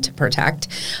we need to protect.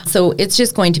 So it's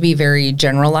just going to be very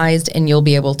generalized, and you'll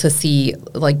be able to see,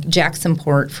 like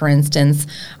Jacksonport, for instance,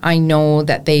 I know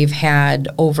that they've had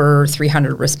over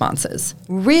 300 responses.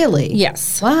 Really?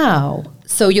 Yes. Wow.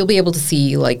 So you'll be able to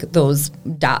see like those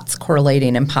dots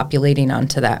correlating and populating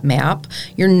onto that map.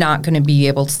 You're not going to be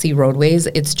able to see roadways.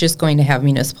 It's just going to have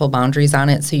municipal boundaries on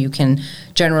it, so you can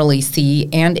generally see,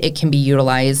 and it can be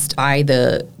utilized by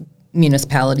the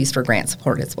municipalities for grant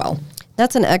support as well.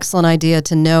 That's an excellent idea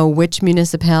to know which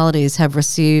municipalities have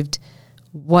received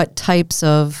what types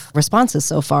of responses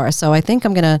so far. So I think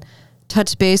I'm going to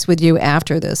touch base with you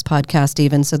after this podcast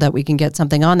even so that we can get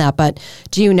something on that. But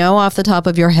do you know off the top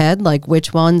of your head, like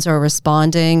which ones are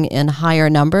responding in higher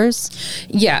numbers?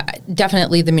 Yeah,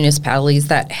 definitely the municipalities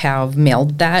that have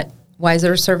mailed that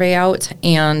WISER survey out.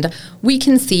 And we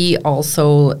can see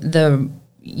also the,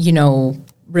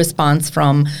 response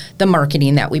from the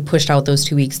marketing that we pushed out those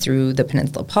 2 weeks through the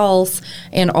Peninsula Pulse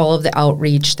and all of the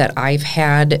outreach that I've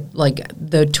had. Like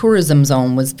the tourism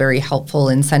zone was very helpful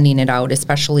in sending it out,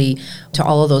 especially to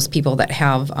all of those people that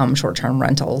have short-term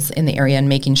rentals in the area, and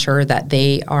making sure that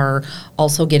they are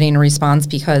also getting a response,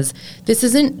 because this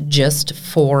isn't just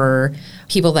for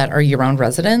people that are year-round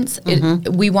residents.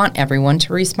 We want everyone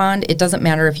to respond. It doesn't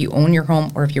matter if you own your home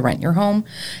or if you rent your home.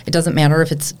 It doesn't matter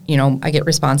if it's, I get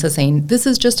responses saying, this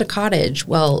is just a cottage.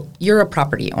 Well, you're a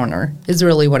property owner is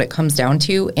really what it comes down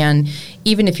to. And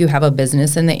even if you have a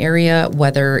business in the area,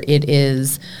 whether it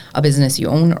is a business you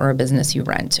own or a business you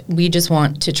rent, we just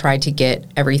want to try to get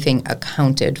everything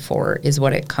accounted for is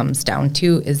what it comes down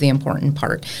to, is the important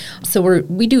part. So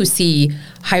we do see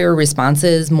higher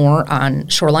responses more on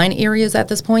shoreline areas at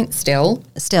this point still.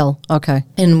 Okay.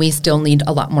 And we still need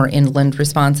a lot more inland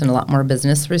response and a lot more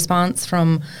business response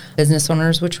from business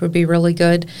owners, which would be really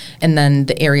good. And then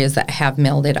the areas that have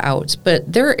mailed it out.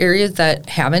 But there are areas that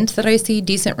haven't that I see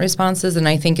decent responses, and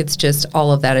I think it's just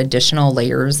all of that additional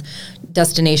layers.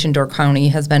 Destination Door County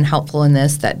has been helpful in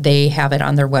this, that they have it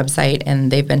on their website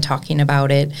and they've been talking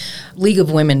about it. League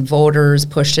of Women Voters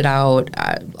pushed it out.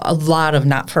 A lot of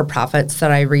not-for-profits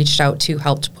that I reached out to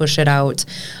helped push it out.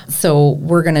 So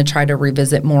we're going to try to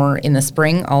revisit more in the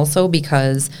spring also,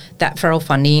 because that federal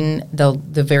funding, the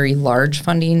very large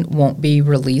funding, won't be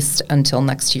released until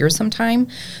next year sometime.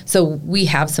 So we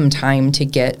have some time to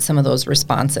get some of those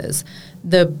responses.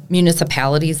 The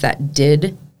municipalities that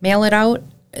did mail it out,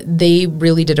 they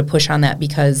really did a push on that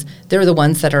because they're the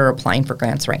ones that are applying for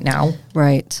grants right now.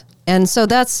 Right. And so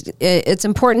it's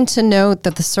important to note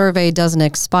that the survey doesn't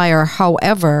expire.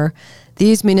 However,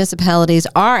 these municipalities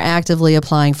are actively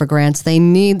applying for grants. They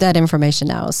need that information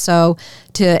now. So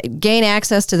to gain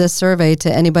access to this survey,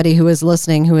 to anybody who is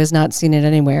listening who has not seen it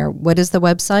anywhere, what is the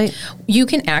website? You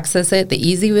can access it. The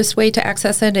easiest way to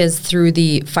access it is through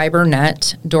the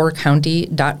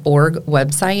fibernetdoorcounty.org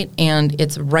website, and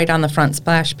it's right on the front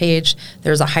splash page.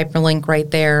 There's a hyperlink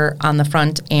right there on the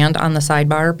front and on the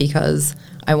sidebar because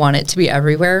I want it to be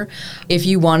everywhere. If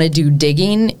you want to do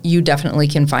digging, you definitely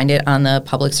can find it on the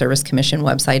Public Service Commission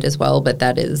website as well, but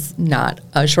that is not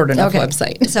a short enough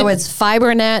website. So it's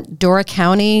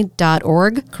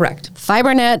fibernetdoorcounty.org? Correct.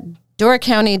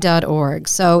 Fibernetdoorcounty.org.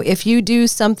 So if you do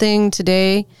something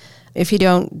today, if you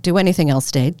don't do anything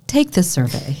else today, take the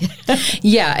survey.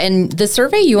 Yeah, and the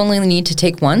survey you only need to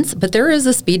take once, but there is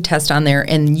a speed test on there,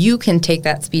 and you can take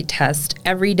that speed test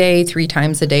every day, 3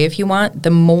 times a day if you want. The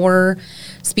more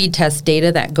speed test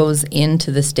data that goes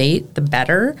into the state, the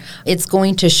better. It's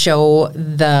going to show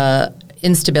the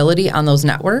instability on those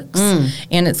networks,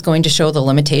 and it's going to show the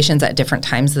limitations at different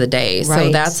times of the day. Right.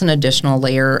 So that's an additional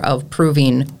layer of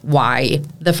proving why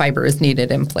the fiber is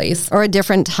needed in place. Or at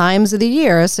different times of the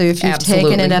year. So if you've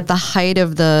taken it at the height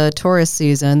of the tourist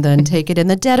season, then take it in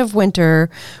the dead of winter,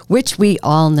 which we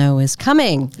all know is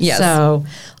coming. Yes. So,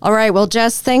 all right. Well,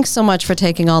 Jess, thanks so much for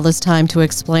taking all this time to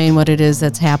explain what it is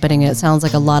that's happening. It sounds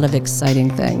like a lot of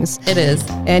exciting things. It is.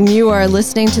 And you are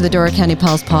listening to the Door County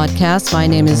Pulse podcast. My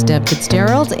name is Deb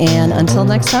Fitzgerald, and until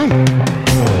next time.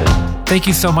 Thank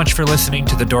you so much for listening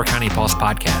to the Door County Pulse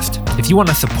podcast. If you want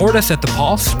to support us at the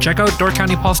Pulse, check out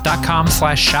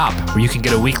doorcountypulse.com/shop, where you can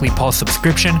get a weekly Pulse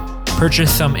subscription,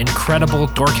 purchase some incredible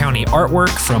Door County artwork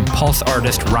from Pulse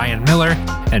artist Ryan Miller,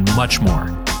 and much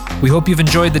more. We hope you've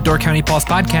enjoyed the Door County Pulse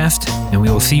podcast, and we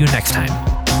will see you next time.